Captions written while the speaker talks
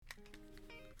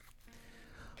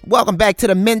Welcome back to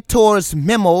the Mentors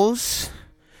Memos.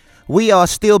 We are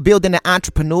still building the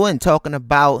entrepreneur and talking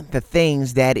about the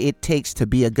things that it takes to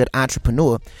be a good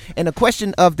entrepreneur. And the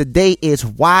question of the day is,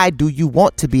 why do you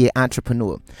want to be an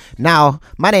entrepreneur? Now,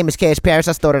 my name is Cash Parrish.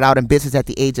 I started out in business at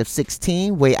the age of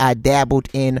 16, where I dabbled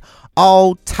in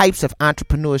all types of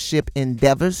entrepreneurship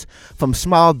endeavors, from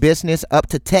small business up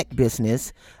to tech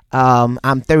business. I'm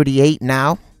 38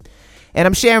 now, and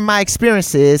I'm sharing my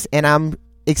experiences, and I'm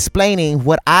explaining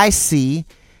what I see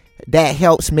that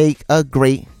helps make a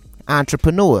great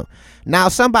entrepreneur. Now,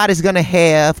 somebody's going to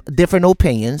have different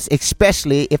opinions,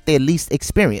 especially if they're least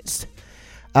experienced.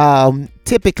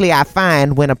 Typically, I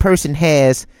find when a person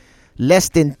has less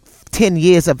than 10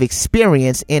 years of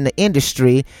experience in the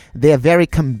industry, they're very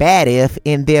combative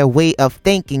in their way of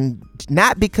thinking,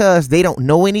 not because they don't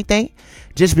know anything,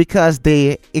 just because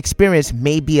their experience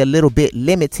may be a little bit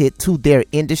limited to their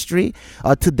industry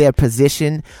or to their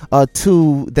position or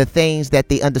to the things that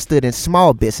they understood in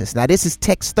small business. Now, this is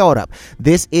tech startup.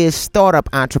 This is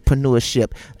startup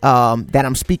entrepreneurship that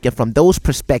I'm speaking from those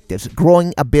perspectives.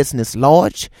 Growing a business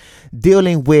large,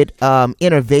 dealing with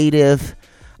innovative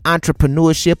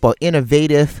entrepreneurship or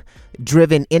innovative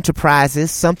driven enterprises,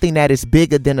 something that is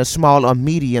bigger than a small or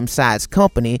medium sized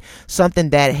company, something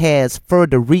that has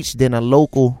further reach than a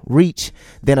local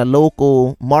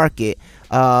market,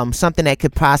 something that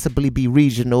could possibly be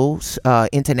regional,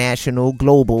 international,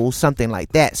 global, something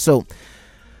like that. So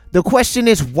the question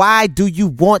is, why do you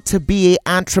want to be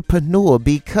an entrepreneur?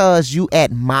 Because you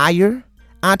admire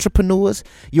entrepreneurs.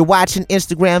 You're watching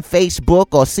Instagram, Facebook,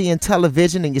 or seeing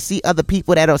television, and you see other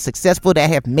people that are successful,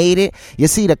 that have made it. You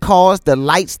see the cars, the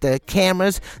lights, the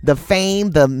cameras, the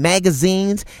fame, the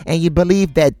magazines, and you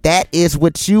believe that that is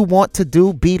what you want to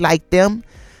do, be like them.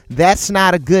 That's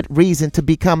not a good reason to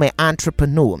become an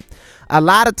entrepreneur. A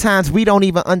lot of times we don't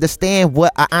even understand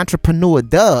what an entrepreneur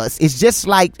does. It's just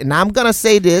like, and I'm going to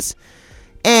say this,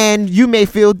 and you may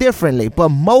feel differently, but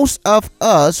most of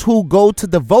us who go to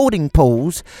the voting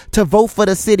polls to vote for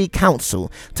the city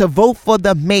council, to vote for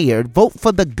the mayor, vote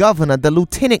for the governor, the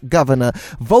lieutenant governor,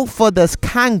 vote for the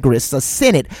Congress, the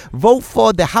Senate, vote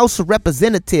for the House of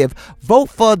Representatives, vote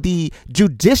for the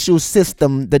judicial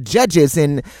system, the judges,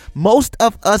 and most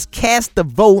of us cast the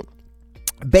vote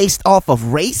based off of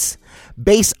race,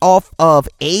 based off of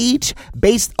age,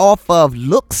 based off of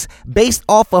looks, based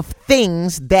off of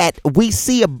things that we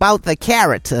see about the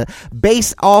character,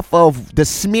 based off of the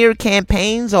smear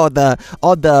campaigns or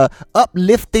the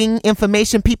uplifting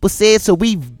information people said. So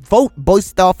we vote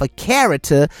based off of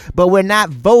character, but we're not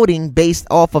voting based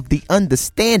off of the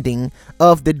understanding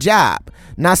of the job.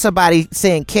 Now, somebody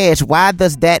saying, Cash, why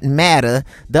does that matter,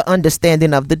 the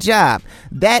understanding of the job?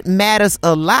 That matters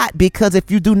a lot, because if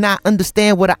you do not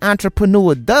understand what an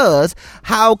entrepreneur does,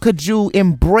 how could you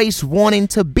embrace wanting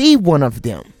to be one of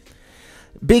them?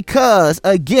 Because,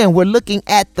 again, we're looking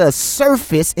at the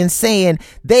surface and saying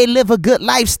they live a good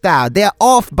lifestyle. They're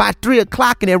off by 3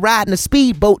 o'clock and they're riding a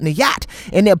speedboat and a yacht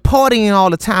and they're partying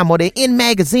all the time, or they're in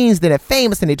magazines, that they're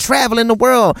famous and they travel in the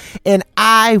world. And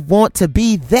I want to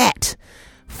be that.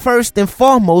 First and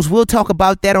foremost, we'll talk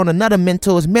about that on another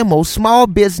Mentors Memo. Small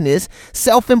business,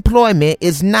 self-employment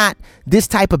is not this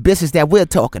type of business that we're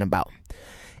talking about.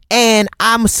 And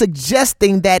I'm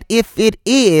suggesting that if it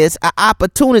is an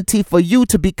opportunity for you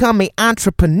to become an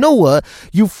entrepreneur,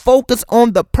 you focus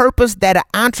on the purpose that an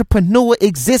entrepreneur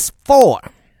exists for.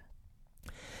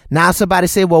 Now, somebody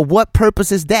say, well, what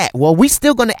purpose is that? Well, we're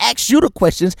still going to ask you the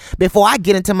questions before I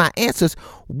get into my answers.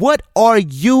 What are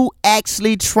you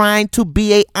actually trying to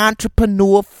be an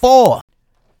entrepreneur for?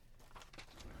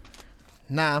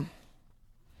 Now,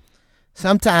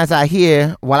 sometimes I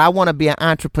hear, well, I want to be an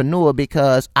entrepreneur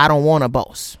because I don't want a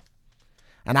boss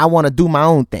and I want to do my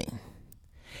own thing.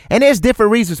 And there's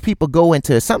different reasons people go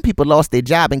into it. Some people lost their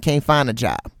job and can't find a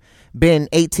job. Been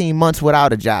 18 months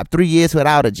without a job, 3 years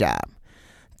without a job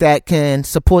that can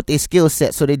support their skill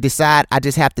set. So they decide, I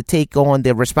just have to take on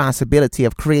the responsibility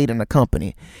of creating a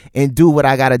company and do what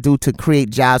I got to do to create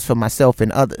jobs for myself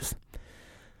and others.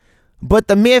 But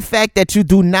the mere fact that you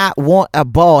do not want a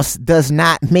boss does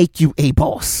not make you a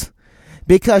boss,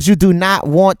 because you do not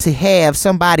want to have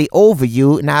somebody over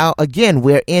you. Now, again,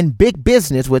 we're in big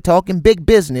business. We're talking big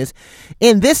business.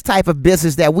 In this type of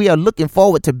business that we are looking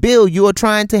forward to build, you are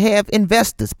trying to have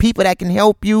investors, people that can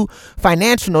help you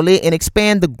financially and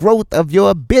expand the growth of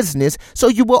your business. So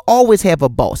you will always have a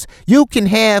boss. You can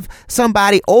have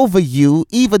somebody over you,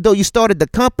 even though you started the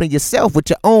company yourself with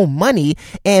your own money,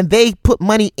 and they put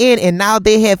money in, and now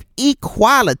they have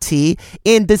equality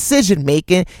in decision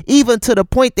making, even to the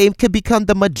point they could become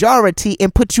the majority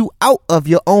and put you out of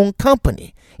your own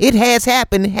company. It has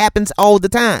happened. It happens all the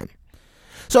time.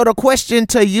 So the question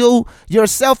to you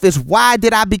yourself is, why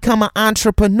did I become an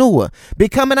entrepreneur?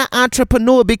 Becoming an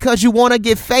entrepreneur because you want to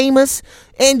get famous?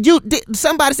 And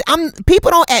somebody said,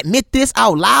 people don't admit this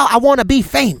out loud. I want to be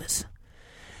famous.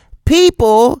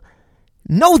 People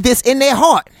know this in their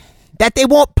heart, that they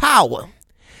want power,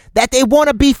 that they want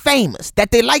to be famous,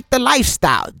 that they like the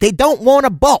lifestyle. They don't want a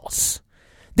boss.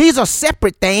 These are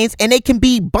separate things, and they can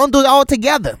be bundled all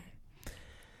together.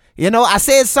 I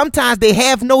said sometimes they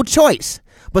have no choice.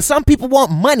 But some people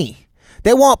want money.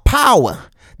 They want power.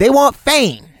 They want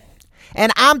fame.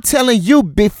 And I'm telling you,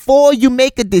 before you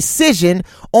make a decision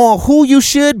on who you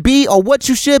should be or what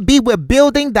you should be with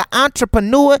building the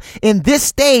entrepreneur in this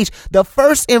stage, the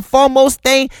first and foremost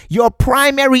thing, your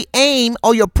primary aim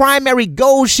or your primary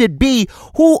goal should be,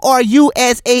 who are you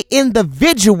as an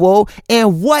individual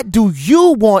and what do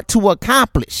you want to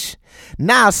accomplish?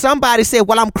 Now, somebody said,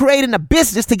 well, I'm creating a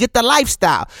business to get the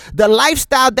lifestyle. The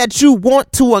lifestyle that you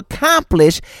want to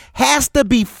accomplish has to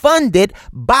be funded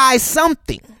by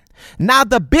something. Now,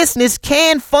 the business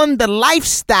can fund the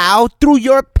lifestyle through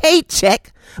your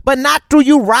paycheck, but not through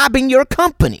you robbing your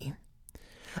company.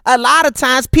 A lot of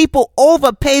times people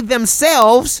overpay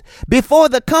themselves before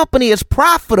the company is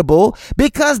profitable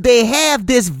because they have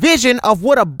this vision of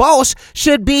what a boss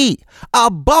should be.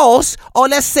 A boss, or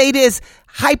let's say this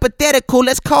hypothetical,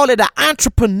 let's call it an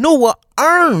entrepreneur,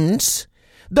 earns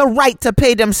the right to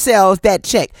pay themselves that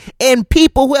check. And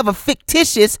people who have a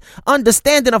fictitious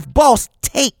understanding of boss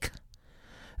take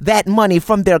that money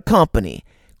from their company,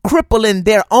 crippling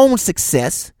their own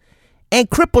success and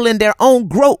crippling their own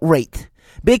growth rate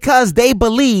because they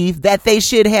believe that they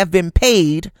should have been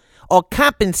paid or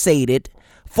compensated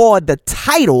for the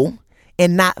title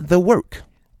and not the work.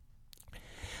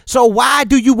 So why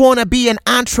do you want to be an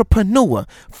entrepreneur?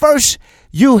 First,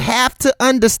 you have to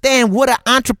understand what an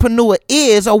entrepreneur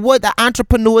is or what the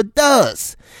entrepreneur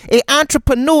does. An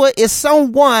entrepreneur is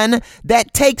someone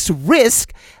that takes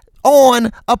risk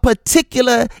on a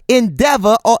particular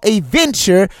endeavor or a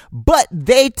venture, but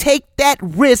they take that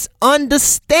risk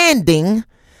understanding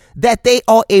that they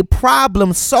are a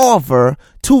problem solver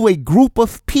to a group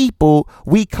of people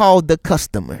we call the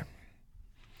customer.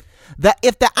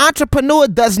 If the entrepreneur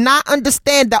does not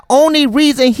understand the only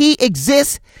reason he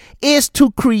exists is to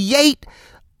create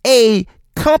a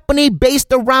company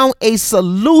based around a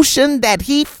solution that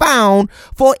he found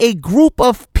for a group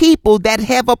of people that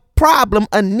have a problem,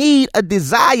 a need, a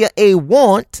desire, a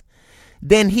want,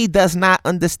 then he does not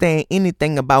understand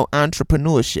anything about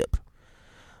entrepreneurship.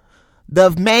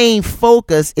 The main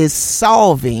focus is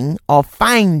solving or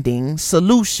finding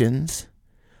solutions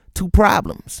to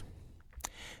problems.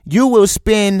 You will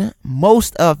spend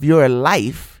most of your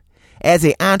life as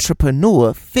an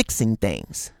entrepreneur fixing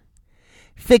things,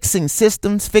 fixing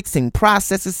systems, fixing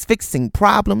processes, fixing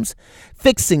problems,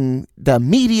 fixing the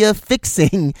media,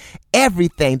 fixing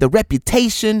everything, the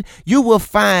reputation. You will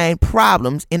find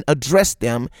problems and address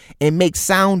them and make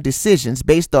sound decisions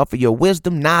based off of your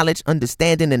wisdom, knowledge,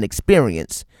 understanding, and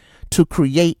experience to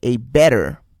create a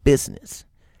better business.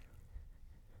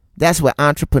 That's what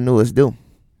entrepreneurs do.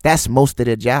 That's most of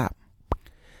their job.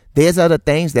 There's other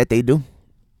things that they do.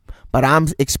 But I'm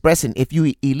expressing, if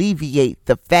you alleviate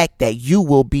the fact that you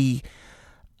will be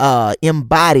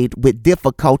embodied with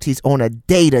difficulties on a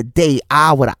day-to-day,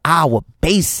 hour-to-hour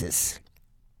basis,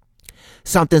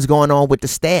 something's going on with the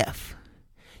staff.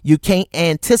 You can't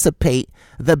anticipate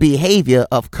the behavior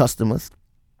of customers,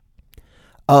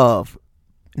 of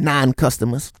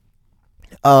non-customers,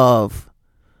 of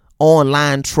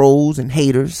online trolls and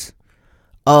haters,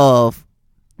 of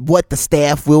what the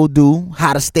staff will do,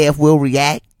 how the staff will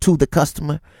react to the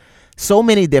customer. So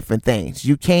many different things.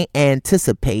 You can't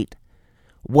anticipate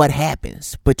what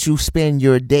happens, but you spend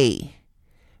your day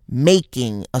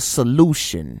making a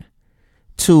solution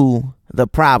to the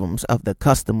problems of the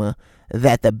customer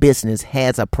that the business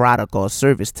has a product or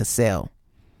service to sell.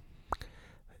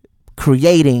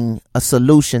 Creating a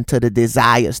solution to the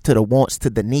desires, to the wants,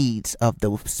 to the needs of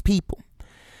those people.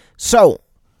 So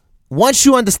once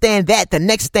you understand that, the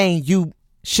next thing you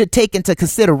should take into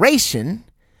consideration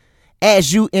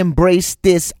as you embrace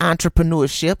this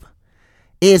entrepreneurship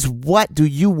is, what do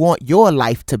you want your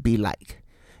life to be like?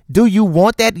 Do you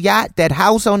want that yacht, that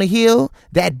house on the hill,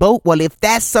 that boat? Well, if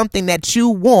that's something that you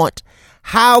want,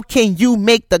 how can you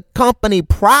make the company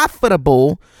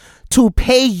profitable to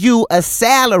pay you a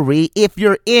salary if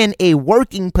you're in a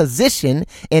working position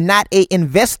and not a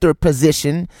investor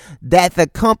position, that the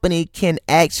company can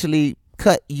actually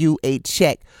cut you a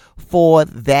check for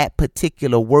that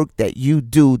particular work that you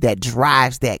do that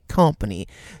drives that company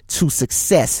to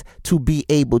success, to be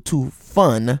able to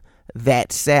fund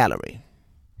that salary.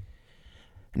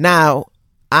 Now,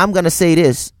 I'm going to say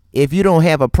this. If you don't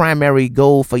have a primary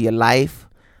goal for your life,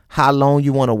 how long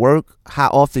you want to work, how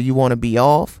often you want to be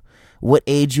off, what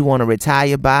age you want to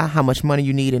retire by, how much money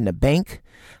you need in the bank,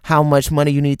 how much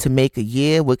money you need to make a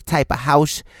year, what type of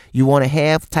house you want to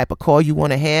have, type of car you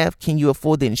want to have, can you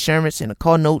afford the insurance and the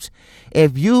car notes?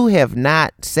 If you have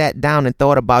not sat down and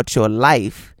thought about your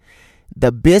life,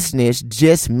 the business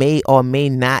just may or may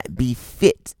not be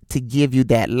fit to give you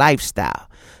that lifestyle.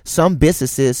 Some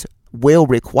businesses will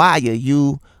require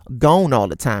you gone all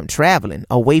the time, traveling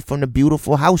away from the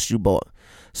beautiful house you bought.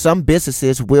 Some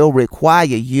businesses will require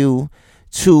you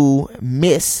to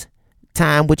miss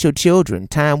time with your children,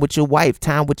 time with your wife,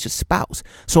 time with your spouse.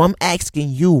 So I'm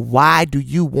asking you, why do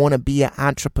you want to be an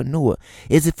entrepreneur?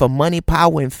 Is it for money,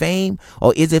 power, and fame?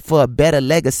 Or is it for a better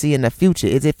legacy in the future?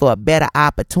 Is it for a better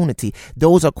opportunity?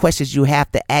 Those are questions you have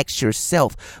to ask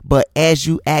yourself. But as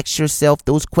you ask yourself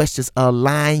those questions,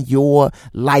 align your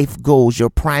life goals, your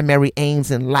primary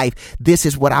aims in life. This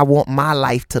is what I want my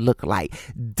life to look like.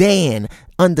 Then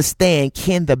understand,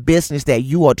 can the business that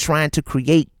you are trying to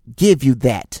create give you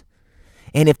that?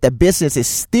 And if the business is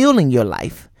stealing your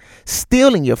life,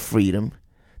 stealing your freedom,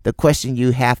 the question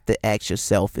you have to ask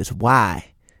yourself is,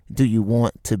 why do you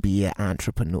want to be an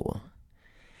entrepreneur?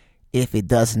 If it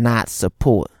does not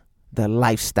support the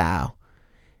lifestyle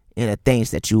and the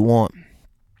things that you want.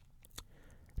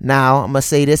 Now, I'm going to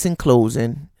say this in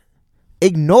closing.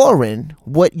 Ignoring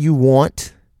what you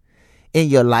want in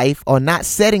your life or not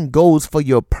setting goals for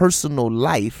your personal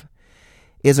life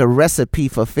is a recipe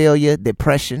for failure,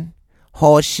 depression,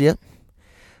 hardship,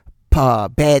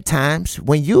 bad times.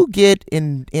 When you get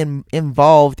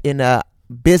involved in a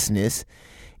business,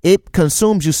 it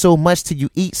consumes you so much till you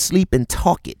eat, sleep, and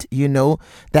talk it. You know,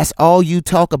 that's all you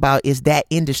talk about is that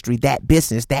industry, that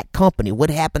business, that company, what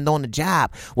happened on the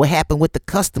job, what happened with the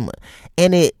customer.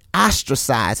 And it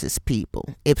ostracizes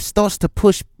people. It starts to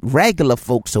push regular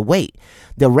folks away.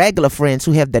 The regular friends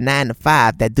who have the 9 to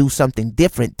 5 that do something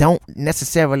different don't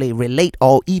necessarily relate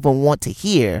or even want to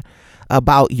hear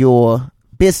about your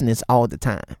business all the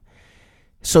time.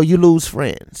 So you lose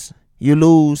friends, you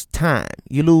lose time,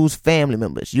 you lose family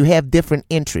members, you have different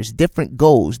interests, different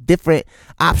goals, different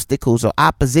obstacles or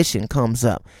opposition comes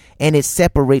up, and it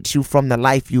separates you from the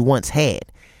life you once had.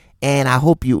 And I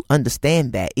hope you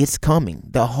understand that it's coming.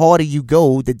 The harder you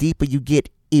go, the deeper you get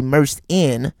immersed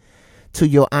in to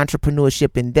your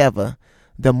entrepreneurship endeavor,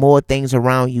 the more things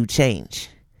around you change.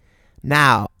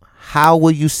 Now, how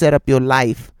will you set up your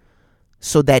life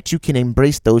so that you can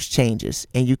embrace those changes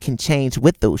and you can change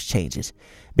with those changes?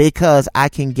 Because I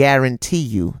can guarantee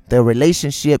you the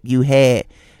relationship you had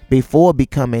before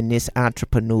becoming this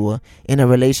entrepreneur and a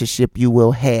relationship you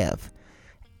will have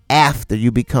after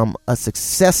you become a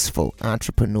successful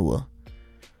entrepreneur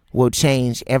will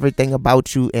change everything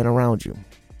about you and around you.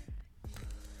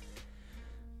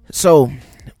 So,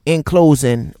 in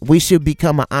closing, we should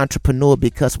become an entrepreneur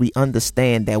because we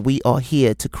understand that we are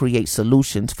here to create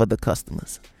solutions for the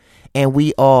customers. And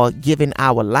we are giving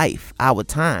our life, our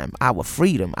time, our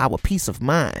freedom, our peace of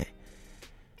mind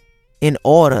in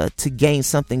order to gain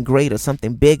something greater,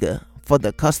 something bigger for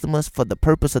the customers, for the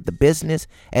purpose of the business,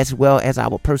 as well as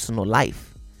our personal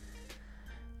life.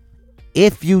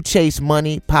 If you chase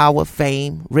money, power,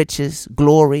 fame, riches,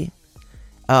 glory,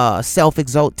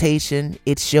 self-exaltation,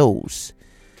 it shows.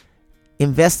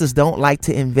 Investors don't like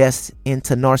to invest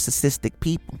into narcissistic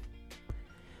people.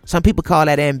 Some people call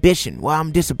that ambition. Well,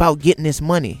 I'm just about getting this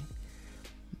money.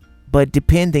 But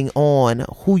depending on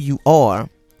who you are,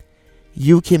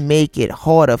 you can make it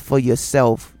harder for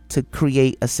yourself to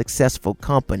create a successful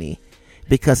company,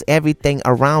 because everything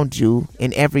around you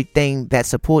and everything that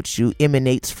supports you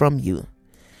emanates from you.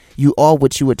 You are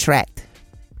what you attract.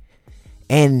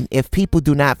 And if people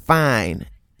do not find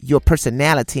your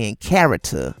personality and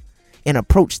character and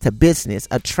approach to business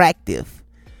attractive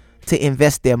to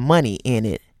invest their money in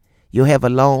it, you'll have a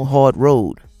long, hard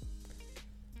road.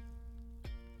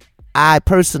 I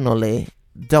personally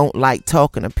don't like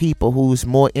talking to people who's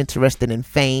more interested in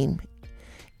fame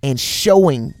and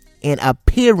showing and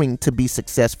appearing to be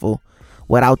successful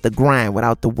without the grind,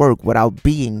 without the work, without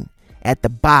being at the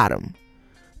bottom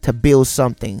to build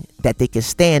something that they can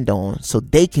stand on so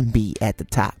they can be at the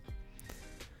top.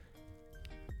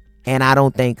 And I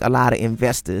don't think a lot of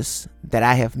investors that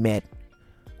I have met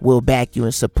will back you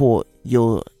and support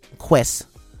your quest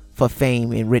for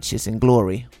fame and riches and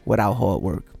glory without hard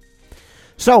work.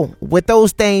 So, with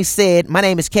those things said, my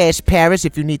name is Cash Parrish.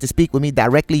 If you need to speak with me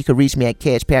directly, you can reach me at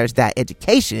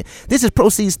cashparrish.education. This is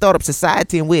Proceed Startup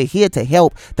Society, and we're here to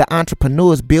help the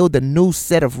entrepreneurs build a new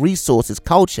set of resources,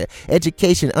 culture,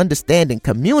 education, understanding,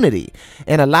 community,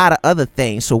 and a lot of other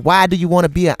things. So why do you want to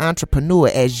be an entrepreneur?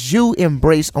 As you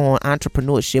embrace on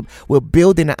entrepreneurship, we're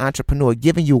building an entrepreneur,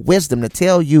 giving you wisdom to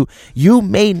tell you you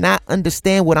may not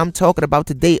understand what I'm talking about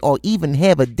today, or even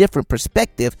have a different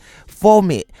perspective from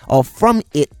it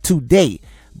today.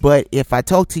 But if I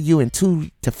talk to you in 2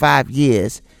 to 5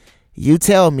 years, you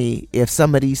tell me if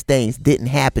some of these things didn't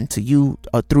happen to you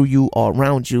or through you or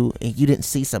around you, and you didn't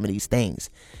see some of these things.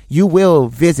 You will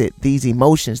visit these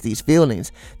emotions, these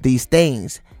feelings, these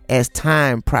things as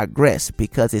time progresses,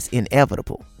 because it's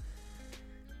inevitable.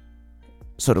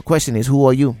 So the question is, who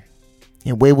are you?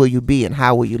 And where will you be, and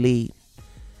how will you lead?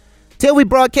 Till we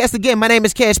broadcast again, my name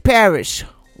is Cash Parrish.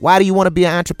 Why do you want to be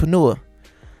an entrepreneur?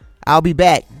 I'll be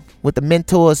back with the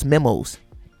Mentors Memos.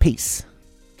 Peace.